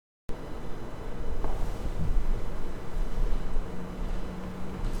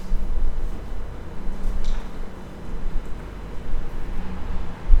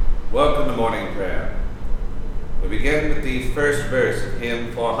Welcome to morning prayer. We begin with the first verse of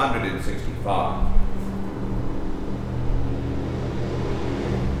hymn 465.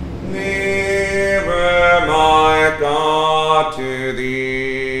 Nearer, my God, to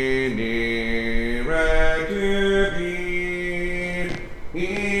thee, nearer to thee,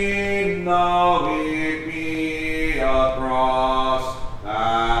 e'en though it be a cross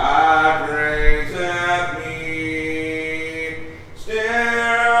that raiseth me,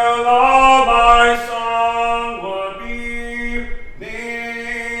 still all my song would be,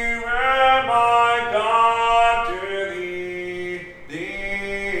 nearer, my God, to thee,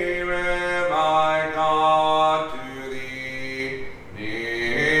 nearer, my God, to thee,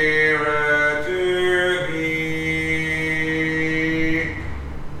 nearer to thee.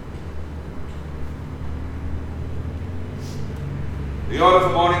 The order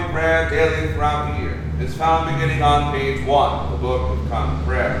for morning prayer daily throughout the year is found beginning on page 1 of the Book of Common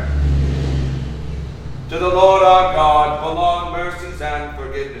Prayer. To the Lord our God belong mercies and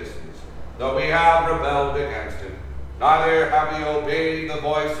forgivenesses, though we have rebelled against him. Neither have we obeyed the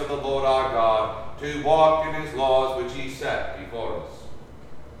voice of the Lord our God, to walk in his laws which he set before us.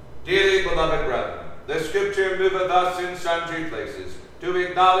 Dearly beloved brethren, the Scripture moveth us in sundry places to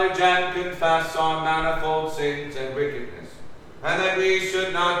acknowledge and confess our manifold sins and wickedness, and that we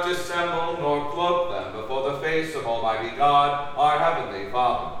should not dissemble nor cloak them before the face of Almighty God, our heavenly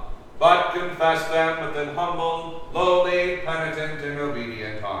Father, but confess them with an humble, lowly, penitent, and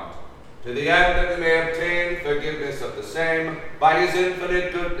obedient heart, to the end that we may obtain forgiveness of the same by his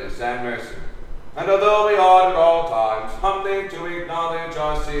infinite goodness and mercy. And although we ought at all times humbly to acknowledge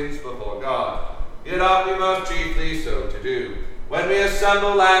our sins before God, yet ought we most chiefly so to do, when we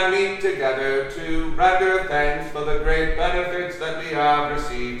assemble and meet together to render thanks for the great benefits that we have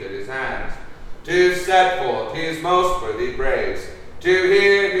received at his hands, to set forth his most worthy praise, to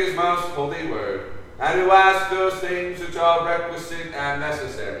hear his most holy word, and to ask those things which are requisite and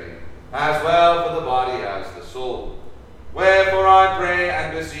necessary, as well for the body as the soul. Wherefore I pray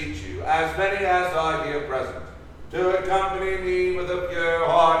and beseech you, as many as are here present, to accompany me with a pure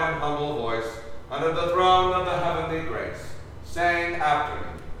heart and humble voice under the throne of the heavenly grace, saying after me,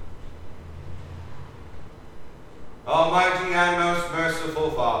 Almighty and most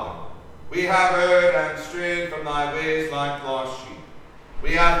merciful Father, we have erred and strayed from thy ways like lost sheep.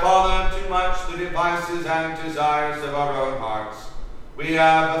 We have followed too much the devices and desires of our own hearts. We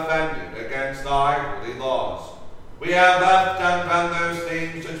have offended against thy holy laws. We have left undone those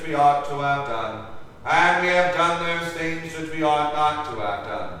things which we ought to have done, and we have done those things which we ought not to have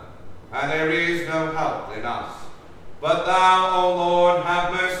done, and there is no help in us. But thou, O Lord,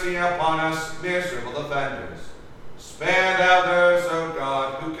 have mercy upon us, miserable offenders. Spare thou those, O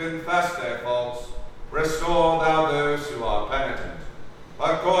God, who confess their faults. Restore thou those who are penitent,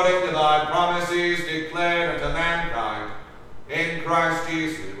 according to thy promises declared unto mankind, in Christ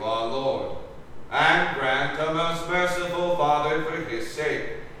Jesus our Lord. And grant, O most merciful Father, for his sake,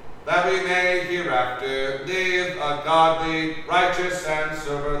 that we may hereafter live a godly, righteous, and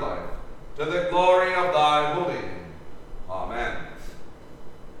sober life, to the glory of thy holy name. Amen.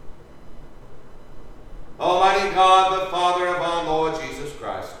 Almighty God, the Father of our Lord Jesus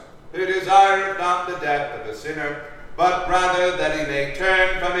Christ, who desireth not the death of a sinner, but rather that he may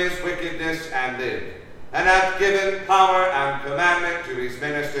turn from his wickedness and live, and hath given power and commandment to his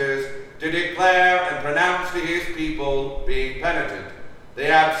ministers to declare and pronounce to his people, being penitent, the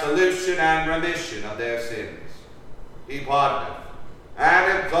absolution and remission of their sins. He pardoneth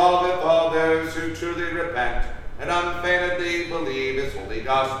and absolveth all those who truly repent and unfeignedly believe his holy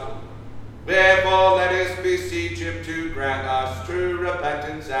gospel. Wherefore let us beseech him to grant us true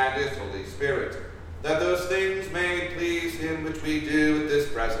repentance and his Holy Spirit, that those things may please him which we do at this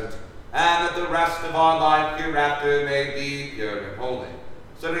present, and that the rest of our life hereafter may be pure and holy,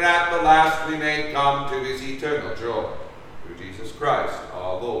 so that at the last we may come to his eternal joy. Through Jesus Christ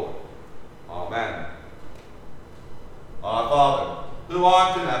our Lord. Amen. Our Father, who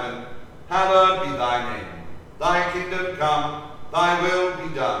art in heaven, hallowed be thy name. Thy kingdom come, thy will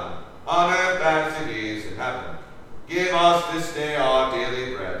be done, on earth as it is in heaven. Give us this day our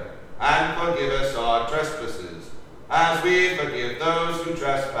daily bread, and forgive us our trespasses, as we forgive those who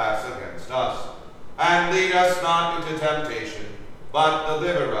trespass against us. And lead us not into temptation, but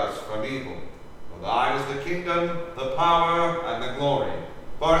deliver us from evil. For thine is the kingdom, the power, and the glory,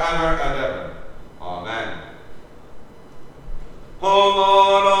 forever and ever. Amen. O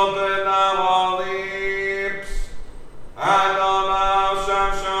Lord, open thou our lips, and our mouth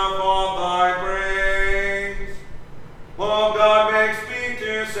shall show forth thy praise. O God, make speed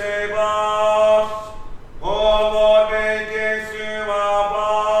to save us. O Lord, make haste to help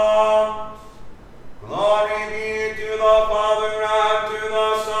us.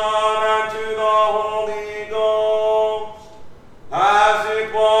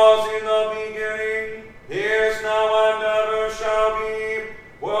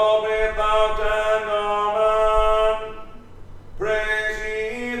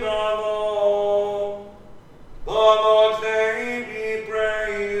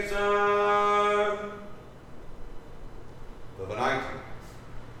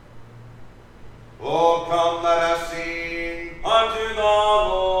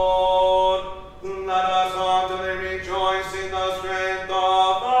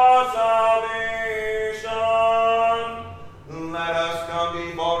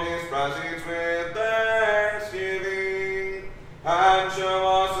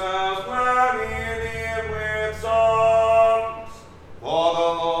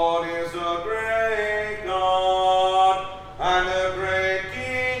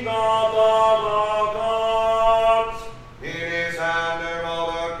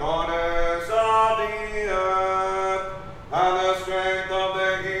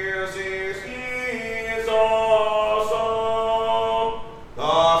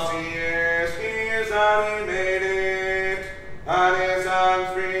 and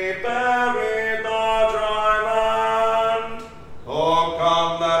preparing the dry land. Oh,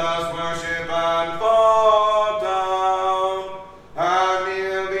 come, let us worship and fall down, and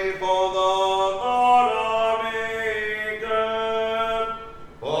kneel before the Lord our Maker.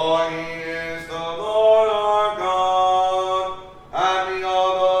 For he is the Lord our God, and we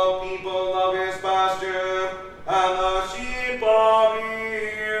are the people of his pasture, and the sheep of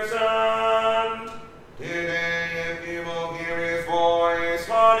his hand. Today, if you will hear his voice,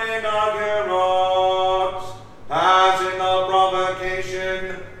 harden not your hearts, as in the provocation,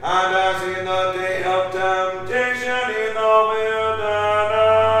 and as in the day of temptation in the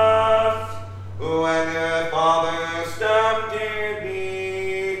wilderness, when your fathers tempted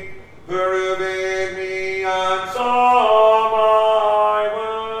me, proving me, and saw my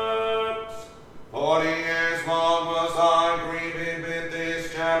works. 40 years long was I grieved with this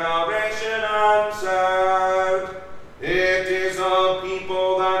generation, and said, it is a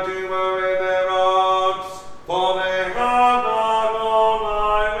people that do err in their hearts, for they have not known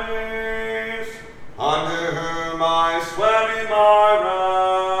my ways. Unto whom I swear in my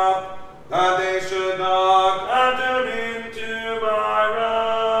wrath, that they should not enter into my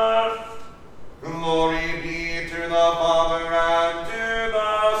rest. Glory be to the Father, and to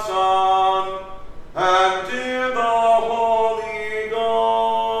the Son, and to the Holy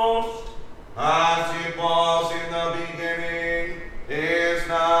Ghost, as it was in the beginning, is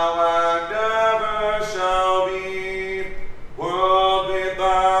now, and ever shall be, world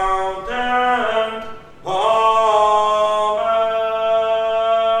without end. Amen.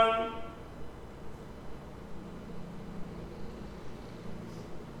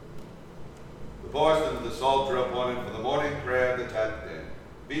 The portion of the Psalter appointed for the morning prayer of the 10th day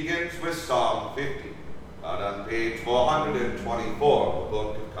begins with Psalm 50, found on page 424 of the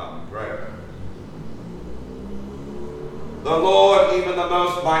Book of Common Prayer. The Lord, even the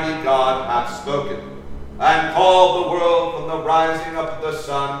most mighty God, hath spoken, and called the world from the rising up of the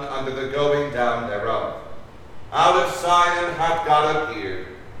sun unto the going down thereof. Out of Zion hath God appeared,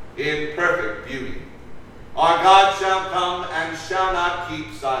 in perfect beauty. Our God shall come, and shall not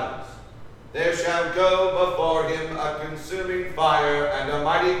keep silence. There shall go before him a consuming fire, and a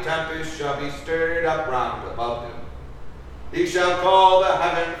mighty tempest shall be stirred up round about him. He shall call the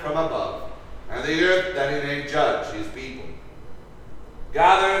heaven from above, and the earth that he may judge his people.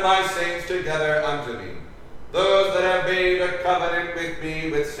 Gather my saints together unto me, those that have made a covenant with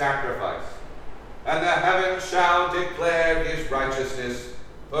me with sacrifice. And the heavens shall declare his righteousness,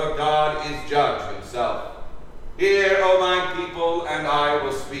 for God is judge himself. Hear, O my people, and I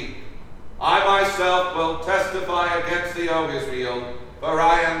will speak. I myself will testify against thee, O Israel, for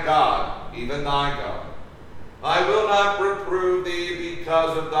I am God, even thy God. I will not reprove thee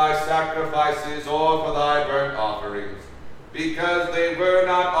because of thy sacrifices or for thy burnt offerings, because they were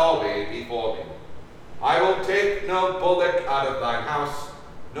not always before me. I will take no bullock out of thine house,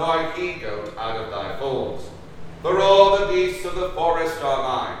 nor he-goat out of thy folds. For all the beasts of the forest are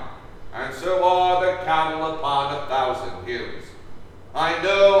mine, and so are the cattle upon 1,000 hills. I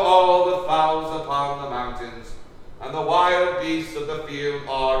know all the fowls upon the mountains, and the wild beasts of the field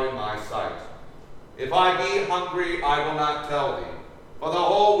are in my sight. If I be hungry, I will not tell thee, for the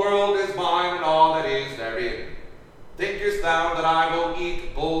whole world is mine, and all that is therein. Thinkest thou that I will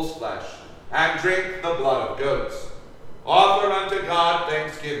eat bull's flesh, and drink the blood of goats? Offer unto God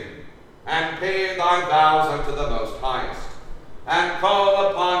thanksgiving, and pay thy vows unto the Most Highest, and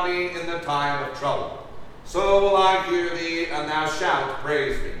call upon me in the time of trouble. So will I hear thee, and thou shalt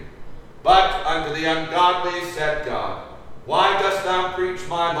praise me. But unto the ungodly said God, why dost thou preach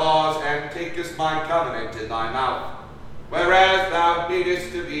my laws, and takest my covenant in thy mouth? Whereas thou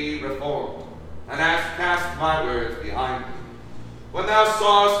needest to be reformed, and hast cast my words behind thee. When thou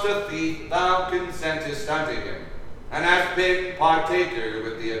sawest a thief, thou consentest unto him, and hast been partaker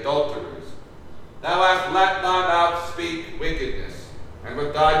with the adulterers. Thou hast let thy mouth speak wickedness, and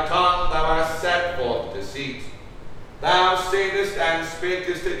with thy tongue thou hast set forth deceit. Thou sinnedst and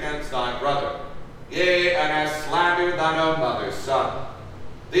spakest against thy brother, yea, and hast slandered thine own mother's son.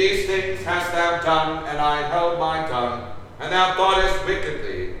 These things hast thou done, and I held my tongue, and thou thoughtest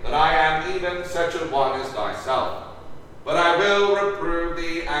wickedly that I am even such a one as thyself. But I will reprove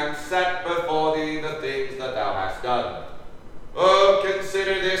thee, and set before thee the things that thou hast done. Oh,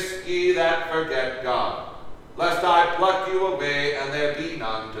 consider this, ye that forget God, lest I pluck you away, and there be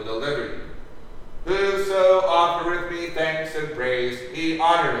none to deliver you. Whoso offereth me thanks and praise, he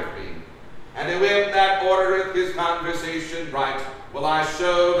honoreth me. And to him that ordereth his conversation right, will I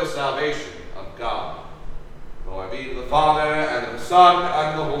show the salvation of God. Glory be to the Father, and to the Son,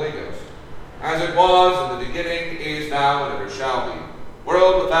 and to the Holy Ghost, as it was in the beginning, is now, and ever shall be,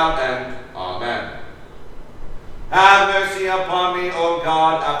 world without end. Amen. Have mercy upon me, O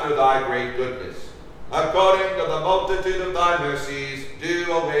God, after thy great goodness. According to the multitude of thy mercies,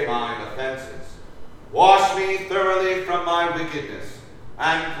 do away mine offenses. Wash me thoroughly from my wickedness,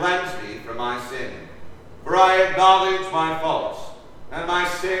 and cleanse me from my sin. For I acknowledge my faults, and my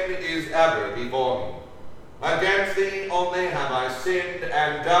sin is ever before me. Against thee only have I sinned,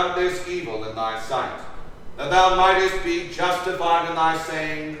 and done this evil in thy sight, that thou mightest be justified in thy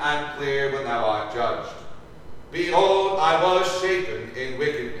saying, and clear when thou art judged. Behold, I was shapen in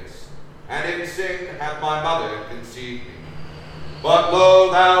wickedness, and in sin hath my mother conceived me. But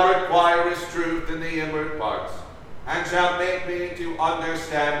lo, thou requirest truth in the inward parts, and shalt make me to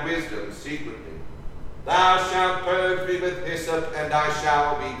understand wisdom secretly. Thou shalt purge me with hyssop, and I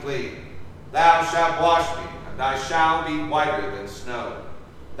shall be clean. Thou shalt wash me, and I shall be whiter than snow.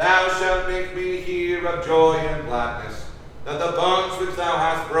 Thou shalt make me hear of joy and gladness, that the bones which thou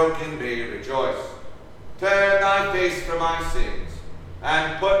hast broken may rejoice. Turn thy face from my sins,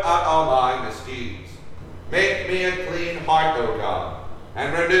 and put out all my misdeeds. Make me a clean heart, O God,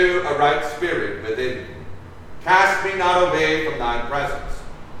 and renew a right spirit within me. Cast me not away from thy presence,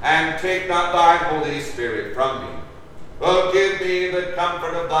 and take not thy Holy Spirit from me. But give me the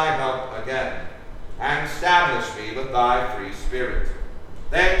comfort of thy help again, and establish me with thy free spirit.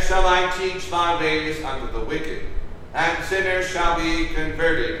 Then shall I teach thy ways unto the wicked, and sinners shall be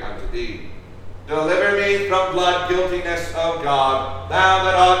converted unto thee. Deliver me from blood guiltiness, O God, thou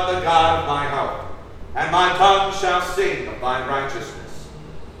that art the God of my help, and my tongue shall sing of thy righteousness.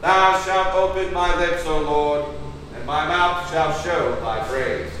 Thou shalt open my lips, O Lord, and my mouth shall show thy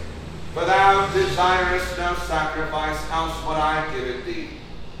praise. For thou desirest no sacrifice, else would I give it thee.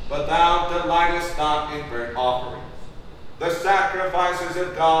 But thou delightest not in burnt offerings. The sacrifices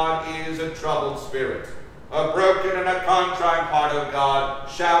of God is a troubled spirit. A broken and a contrite heart, O God,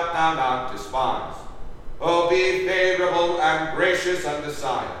 shalt thou not despise. O be favorable and gracious unto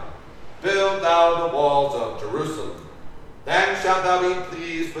Zion. Build thou the walls of Jerusalem. Then shalt thou be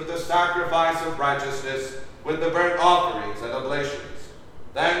pleased with the sacrifice of righteousness, with the burnt offerings and oblations.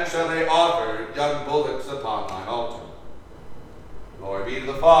 Then shall they offer young bullocks upon thine altar. Glory be to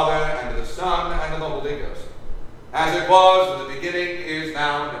the Father, and to the Son, and to the Holy Ghost, as it was in the beginning, is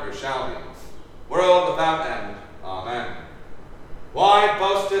now, and ever shall be, world without end. Amen. Why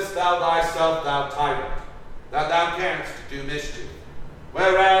boastest thou thyself, thou tyrant, that thou canst do mischief,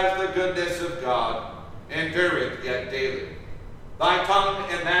 whereas the goodness of God endureth yet daily? Thy tongue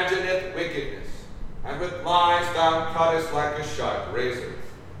imagineth wickedness, and with lies thou cuttest like a sharp razor.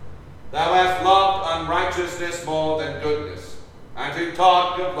 Thou hast loved unrighteousness more than goodness, and to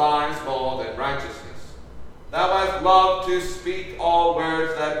talk of lies more than righteousness. Thou hast loved to speak all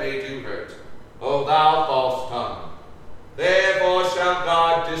words that may do hurt, O thou false tongue. Therefore shall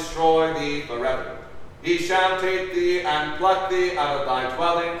God destroy thee forever. He shall take thee and pluck thee out of thy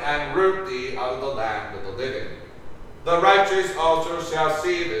dwelling, and root thee out of the land of the living. The righteous also shall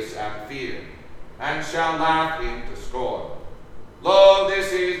see this and fear, and shall laugh him to scorn. Lo,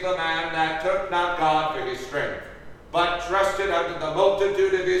 this is the man that took not God for his strength, but trusted unto the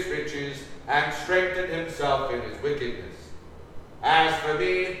multitude of his riches, and strengthened himself in his wickedness. As for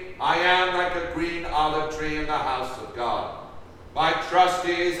me, I am like a green olive tree in the house of God. My trust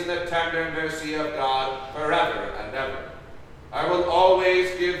is in the tender mercy of God forever and ever. I will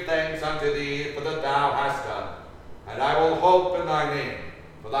always give thanks unto thee for that thou hast done, and I will hope in thy name,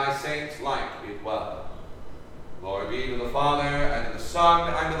 for thy saints like it well. Glory be to the Father, and to the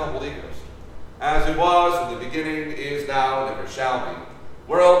Son, and to the Holy Ghost, as it was in the beginning, is now, and ever shall be,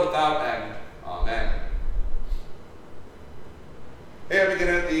 world without end. Amen. Here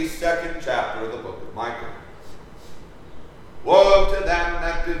beginneth the second chapter of the book of Micah. Woe to them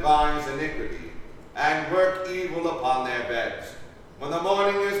that devise iniquity, and work evil upon their beds. When the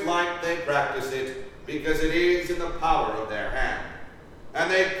morning is light, they practice it, because it is in the power of their hand. And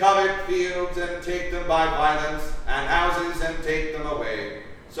they covet fields, and take them by violence, and houses, and take them away.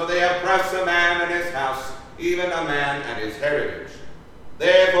 So they oppress a man and his house, even a man and his heritage.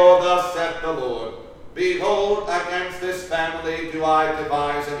 Therefore thus saith the Lord, Behold, against this family do I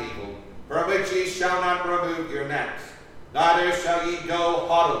devise an evil, from which ye shall not remove your necks, neither shall ye go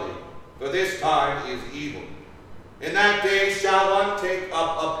haughtily, for this time is evil. In that day shall one take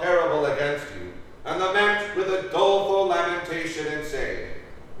up a parable against you, and lament with a doleful lamentation, and say,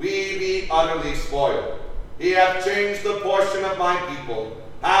 We be utterly spoiled. He hath changed the portion of my people,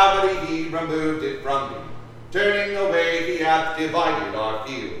 how that he removed it from me. Turning away he hath divided our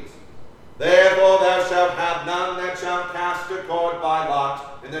fields. Therefore thou shalt have none that shall cast a cord by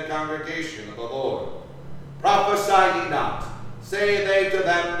lot in the congregation of the Lord. Prophesy ye not, Say they to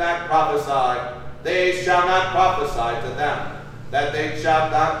them that prophesy, they shall not prophesy to them, that they shall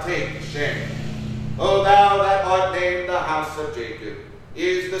not take shame. O thou that art named the house of Jacob,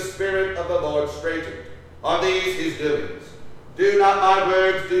 is the Spirit of the Lord straitened? Are these his doings? Do not my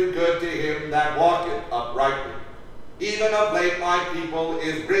words do good to him that walketh uprightly? Even of late my people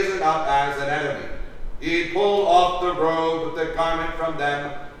is risen up as an enemy. He pulled off the robe, the garment from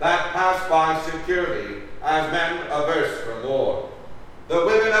them that pass by securely, as men averse from war. The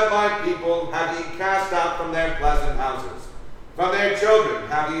women of my people have ye cast out from their pleasant houses. From their children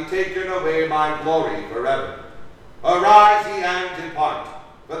have ye taken away my glory forever. Arise ye and depart,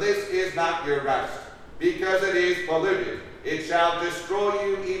 for this is not your rest. Because it is polluted, it shall destroy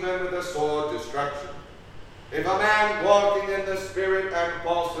you even with a sore destruction. If a man walking in the Spirit and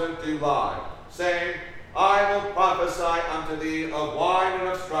falsehood do lie, saying, I will prophesy unto thee of wine and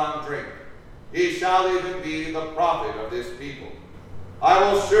of strong drink, he shall even be the prophet of this people. I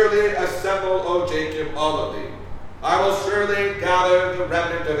will surely assemble, O Jacob, all of thee. I will surely gather the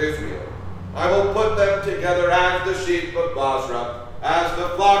remnant of Israel. I will put them together as the sheep of Basra, as the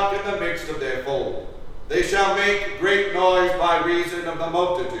flock in the midst of their fold. They shall make great noise by reason of the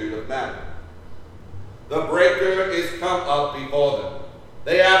multitude of men. The breaker is come up before them.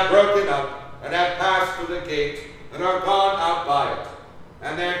 They have broken up, and have passed through the gate, and are gone out by it.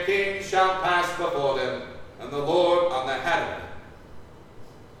 And their king shall pass before them, and the Lord on the head of them.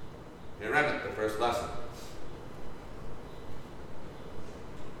 Here endeth the first lesson.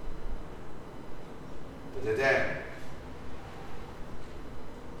 For today,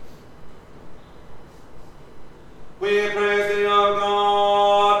 we praise thee, O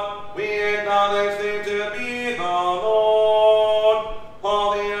God. We acknowledge thee to be the Lord.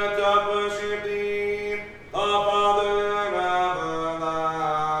 Holy and doth worship thee, the Father everlasting.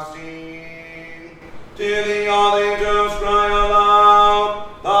 To thee all angels cry aloud,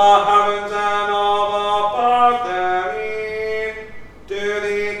 the heavens and all the parts therein. To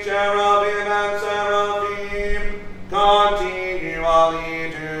thee cherubim and seraphim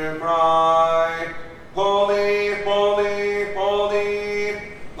continually to cry, Holy, holy, holy,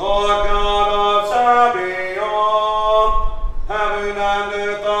 Lord God of Sabaoth. Heaven and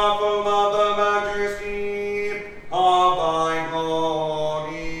earth are full of the majesty of thy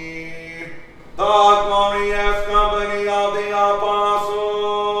glory. The glorious company of the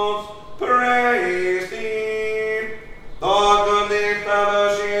apostles, praise thee. The goodly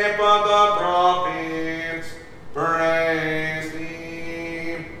fellowship of the prophets, praise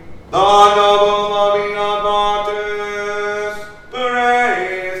thee. The noble loving of martyrs,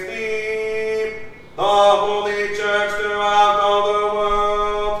 praise thee. The holy church throughout all the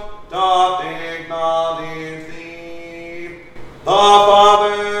world doth acknowledge thee. The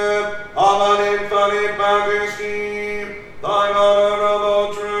Father of an infinite majesty, thine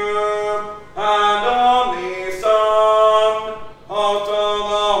honorable true and only Son, unto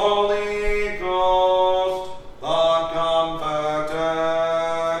the Holy Ghost, the Comforter.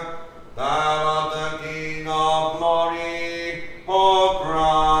 Thou art the King of glory, O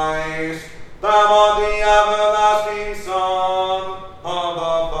Christ. Thou art the everlasting Son of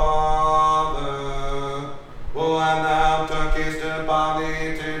the Father, who and thou tookest upon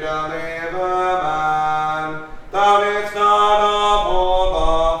thee to deliver man. Thou didst not uphold the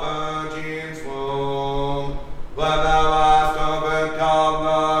Virgin's womb, but thou hast overcome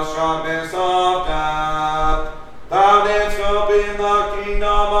the sharpness of death. Thou didst open the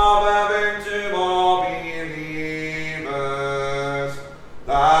kingdom of heaven to all believers.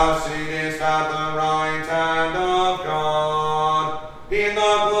 Thou sittest at the right hand of God, in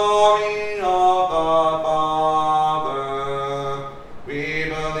the glory of the Father. We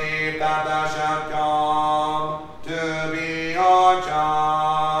believe that thou shalt come to be our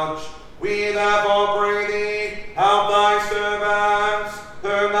judge. We therefore pray thee, help thy servants,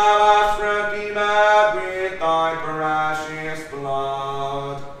 whom thou hast redeemed with thy precious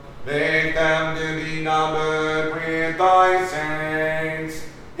blood. Make them to be numbered with thy saints,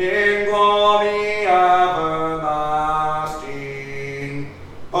 in glory everlasting.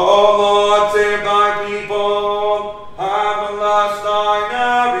 O Lord, save thy people, and bless thine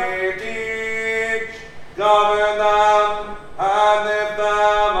heritage. Govern them, and lift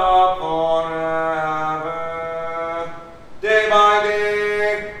them up forever. Day by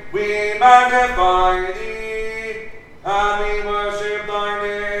day we magnify thee, and we worship thy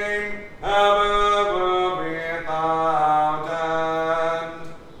name ever without end.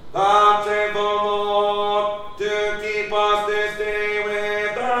 Thou save, O Lord, to keep us this day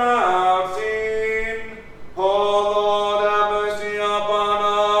without sin. O Lord, have mercy upon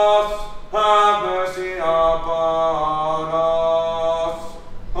us, have mercy upon us.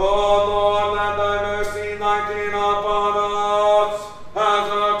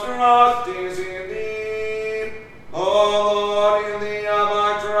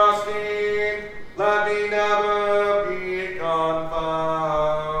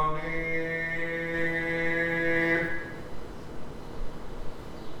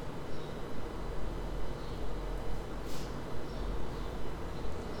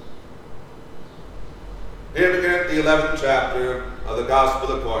 the 11th chapter of the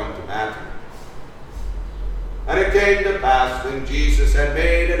Gospel according to Matthew. And it came to pass, when Jesus had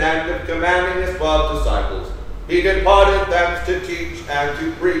made an end of commanding his 12 disciples, he departed thence to teach and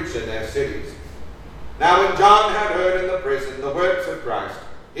to preach in their cities. Now when John had heard in the prison the works of Christ,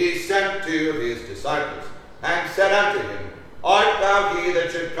 he sent 2 of his disciples, and said unto him, Art thou he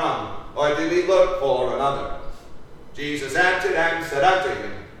that should come, or do we look for another? Jesus answered and said unto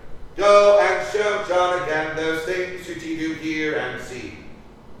him, Go and show John again those things which ye do hear and see.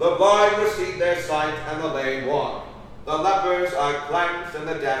 The blind receive their sight, and the lame walk. The lepers are cleansed, and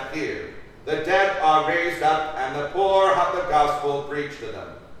the deaf hear. The dead are raised up, and the poor hath the gospel preached to them.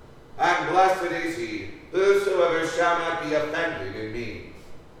 And blessed is he, whosoever shall not be offended in me.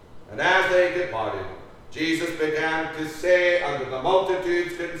 And as they departed, Jesus began to say unto the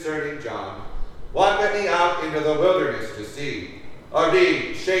multitudes concerning John, What went ye out into the wilderness to see? A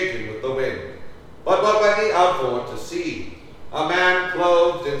reed shaken with the wind. But what went ye out for to see? A man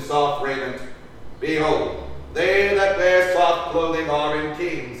clothed in soft raiment. Behold, they that wear soft clothing are in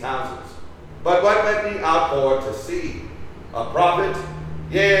kings' houses. But what went ye out for to see? A prophet?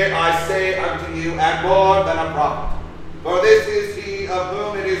 Yea, I say unto you, and more than a prophet. For this is he of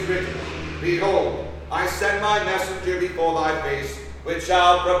whom it is written, Behold, I send my messenger before thy face, which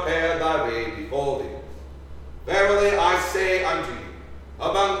shall prepare thy way before thee. Verily I say unto you,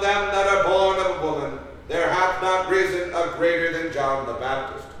 among them that are born of a woman, there hath not risen a greater than John the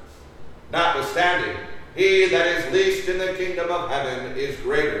Baptist. Notwithstanding, he that is least in the kingdom of heaven is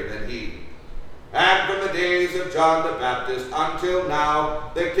greater than he. And from the days of John the Baptist until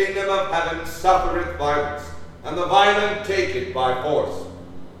now, the kingdom of heaven suffereth violence, and the violent take it by force.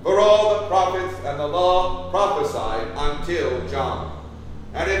 For all the prophets and the law prophesied until John.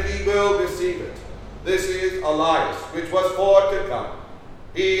 And if ye will receive it, this is Elias, which was for to come.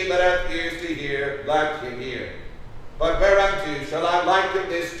 He that hath ears to hear, let him hear. But whereunto shall I liken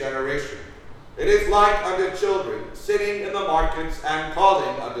this generation? It is like unto children sitting in the markets and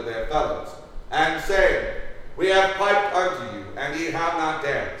calling unto their fellows, and saying, We have piped unto you, and ye have not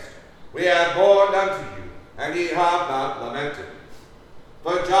danced. We have mourned unto you, and ye have not lamented.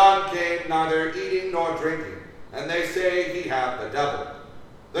 For John came neither eating nor drinking, and they say he hath the devil.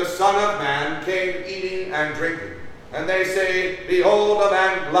 The Son of Man came eating and drinking, and they say, Behold a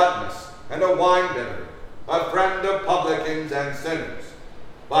man gluttonous, and a winebibber, a friend of publicans and sinners.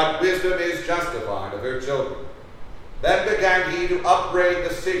 But wisdom is justified of her children. Then began he to upbraid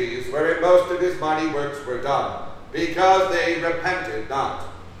the cities wherein most of his mighty works were done, because they repented not.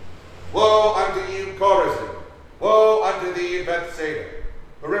 Woe unto you, Chorazin! Woe unto thee, Bethsaida!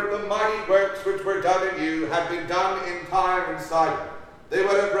 For if the mighty works which were done in you had been done in Tyre and Sidon, they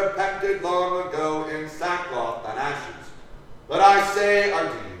would have repented long ago in sackcloth and ashes. But I say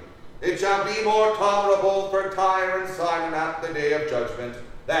unto you, it shall be more tolerable for Tyre and Sidon at the day of judgment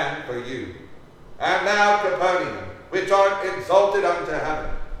than for you. And now Capernaum, which art exalted unto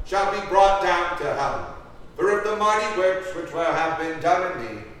heaven, shall be brought down to hell. For if the mighty works which have been done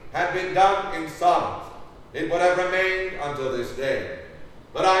in me had been done in Sodom, it would have remained until this day.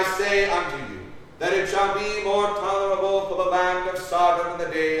 But I say unto you, that it shall be more tolerable for the land of Sodom in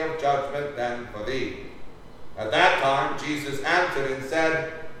the day of judgment than for thee. At that time Jesus answered and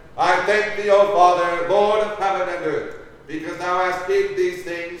said, I thank thee, O Father, Lord of heaven and earth, because thou hast hid these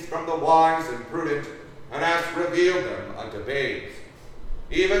things from the wise and prudent, and hast revealed them unto babes.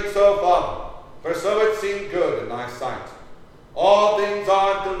 Even so, Father, for so it seemed good in thy sight. All things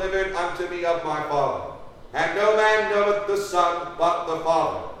are delivered unto me of my Father, and no man knoweth the Son but the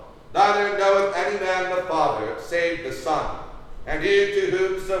Father, neither knoweth any man the Father save the Son, and he to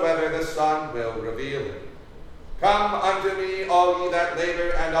whomsoever the Son will reveal him. Come unto me, all ye that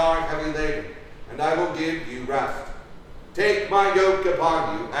labor and are heavy laden, and I will give you rest. Take my yoke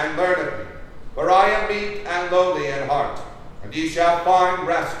upon you, and learn of me, for I am meek and lowly in heart, and ye shall find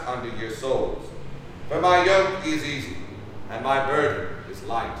rest unto your souls. For my yoke is easy, and my burden is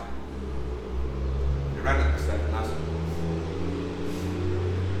light. You read it the second lesson.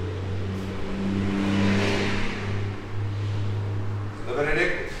 The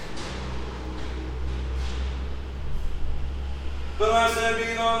Benedictus. Blessed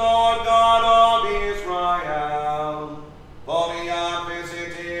be the Lord God of Israel, for he hath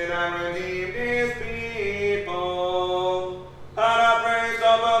visited and redeemed his people, and hath raised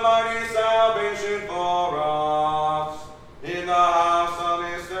up a mighty salvation for us in the house of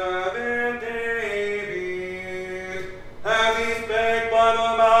his servant David,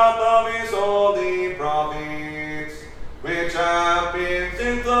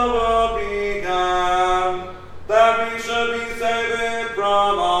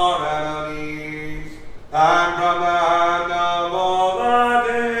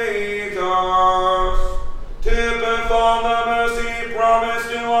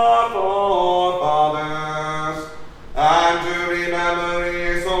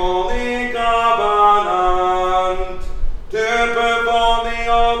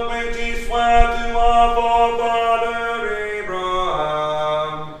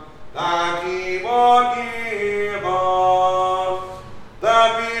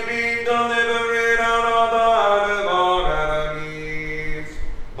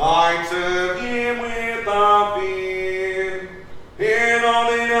 might serve him without fear, in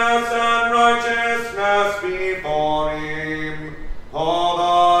holiness and righteousness before him,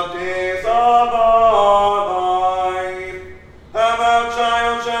 all the days of our life. And thou,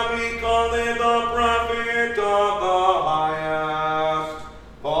 child, shalt be called the prophet of the highest,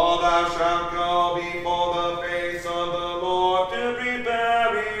 for thou shalt go before the face of the Lord to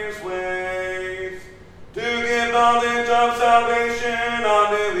prepare his ways, to give knowledge of salvation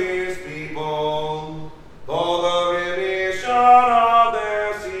unto his people, for the remission of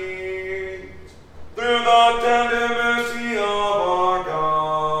their sins, through the tender mercy of our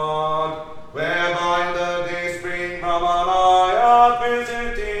God, whereby the day spring from on high hath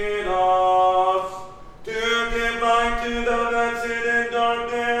visited us, to give light to them that sit in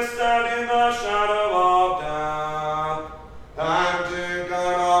darkness and in the shadow of death, and to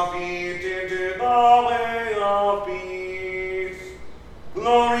guide our feet into the way of peace.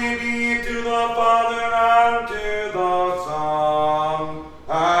 Glory be to the Father, and to the Son,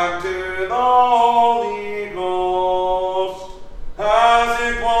 and to the Holy Ghost, as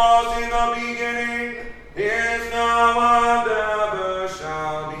it was in the beginning, is now, and ever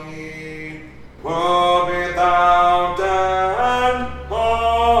shall be, world without end.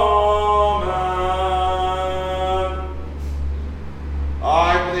 Amen.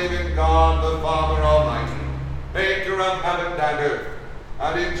 I believe in God, the Father Almighty, maker of heaven and earth,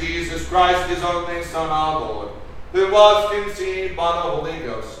 and in Jesus Christ, his only Son, our Lord, who was conceived by the Holy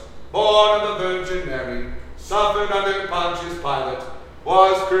Ghost, born of the Virgin Mary, suffered under Pontius Pilate,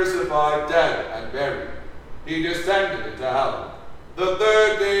 was crucified, dead, and buried. He descended into hell. The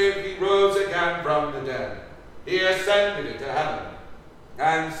third day he rose again from the dead. He ascended into heaven,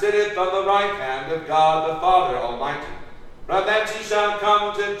 and sitteth on the right hand of God the Father Almighty. From thence he shall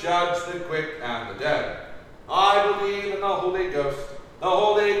come to judge the quick and the dead. I believe in the Holy Ghost, the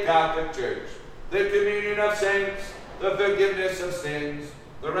Holy Catholic Church, the communion of saints, the forgiveness of sins,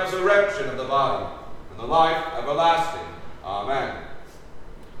 the resurrection of the body, and the life everlasting. Amen.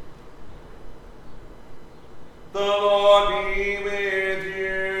 The Lord be with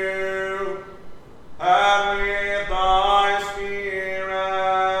you, and with thy spirit.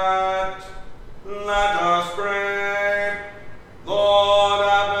 Let us pray. Lord,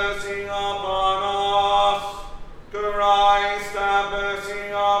 have mercy upon us. Christ, have mercy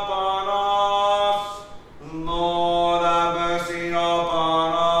upon us. Lord, have mercy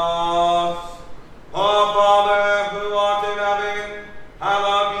upon us. Our Father, who art in heaven,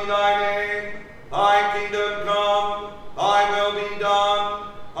 hallowed be thy name. Thy kingdom come, thy will be done,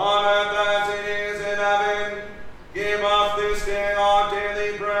 on earth as it is in heaven. Give us this day our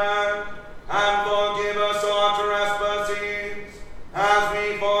daily bread, and forgive us our trespasses, as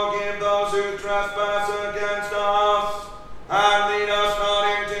we forgive those who trespass against us. And lead us not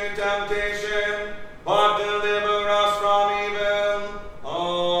into temptation, but deliver us from evil.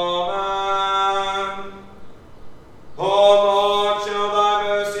 Amen. O Lord, show thy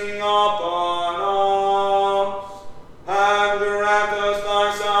mercy upon us, and grant us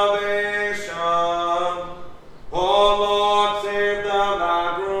thy salvation. O Lord, save them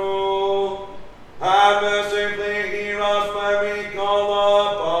that rule, and mercifully hear us when we call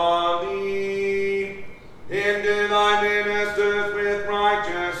upon thee. Into thy ministers with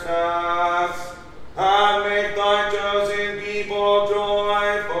righteousness, and make thy chosen people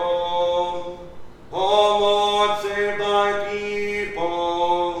joyful. O Lord, save thy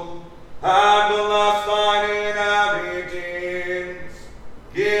people, and bless thine inheritance.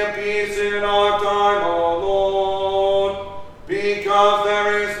 Give peace in our time, O Lord, because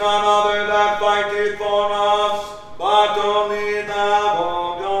there is none other that fighteth for us, but only thou,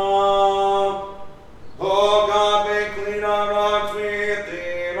 O God. O God, make clean our hearts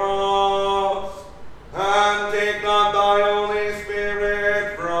within us, and take not thy Holy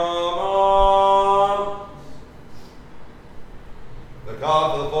Spirit from us. The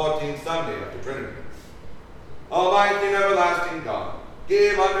God of the 14th Sunday of the Trinity. Almighty and everlasting God,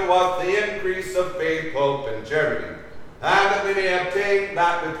 give unto us the increase of faith, hope, and charity, and that we may obtain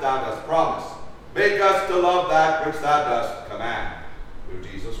that which thou dost promise. Make us to love that which thou dost command. Through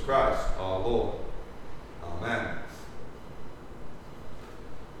Jesus Christ our Lord. Amen.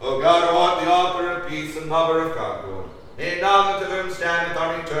 O God, who art the author of peace and lover of concord, in knowledge of whom standeth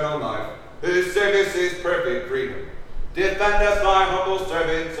our eternal life, whose service is perfect freedom, defend us, thy humble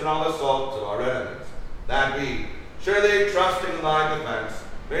servants, in all assaults of our enemies, that we, surely trusting in thy defense,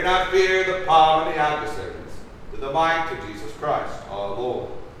 may not fear the power of the adversaries, through the might of Jesus Christ our Lord.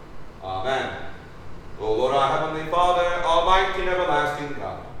 Amen. O Lord, our heavenly Father, almighty and everlasting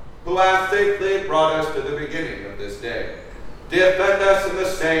God, who hast safely brought us to the beginning of this day, Defend us in the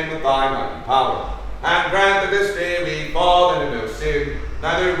same with thy mighty power, and grant that this day we fall into no sin,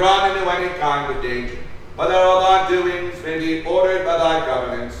 neither run into any kind of danger, but that all thy doings may be ordered by thy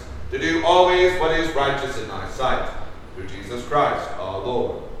governance, to do always what is righteous in thy sight. Through Jesus Christ our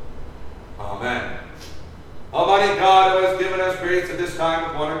Lord. Amen. Almighty God, who has given us grace at this time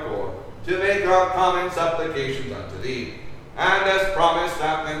of one accord, to make our common supplications unto thee, and hast promised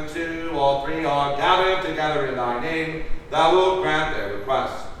that when two or three are gathered together in thy name, thou wilt grant their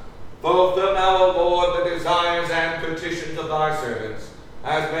requests. Fulfill now, O Lord, the desires and petitions of thy servants,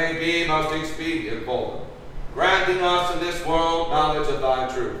 as may be most expedient for them, granting us in this world knowledge of thy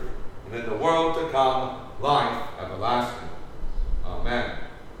truth, and in the world to come life everlasting. Amen.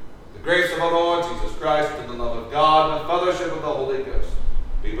 The grace of our Lord Jesus Christ, and the love of God, and the fellowship of the Holy Ghost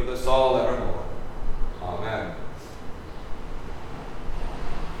be with us all evermore. Amen.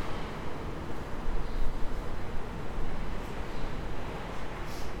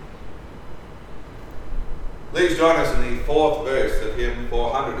 Please join us in the fourth verse of hymn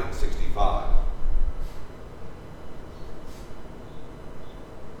 465.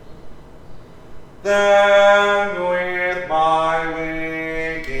 Then with my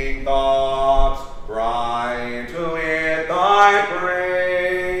waking thoughts bright with thy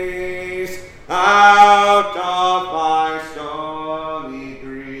praise, out of my stormy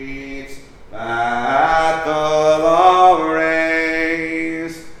griefs at the low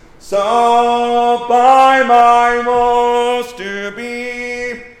raise, so by my